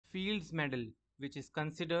Fields Medal, which is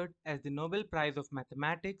considered as the Nobel Prize of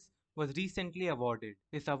Mathematics, was recently awarded.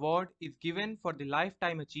 This award is given for the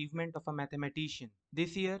lifetime achievement of a mathematician.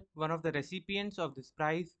 This year, one of the recipients of this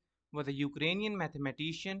prize was a Ukrainian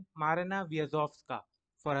mathematician Maryna Viazovska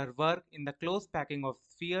for her work in the close packing of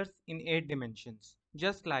spheres in 8 dimensions.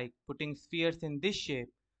 Just like putting spheres in this shape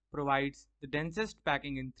provides the densest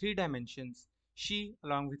packing in 3 dimensions, she,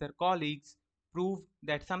 along with her colleagues, proved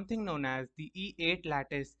that something known as the E8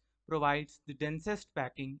 lattice provides the densest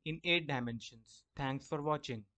packing in 8 dimensions. Thanks for watching.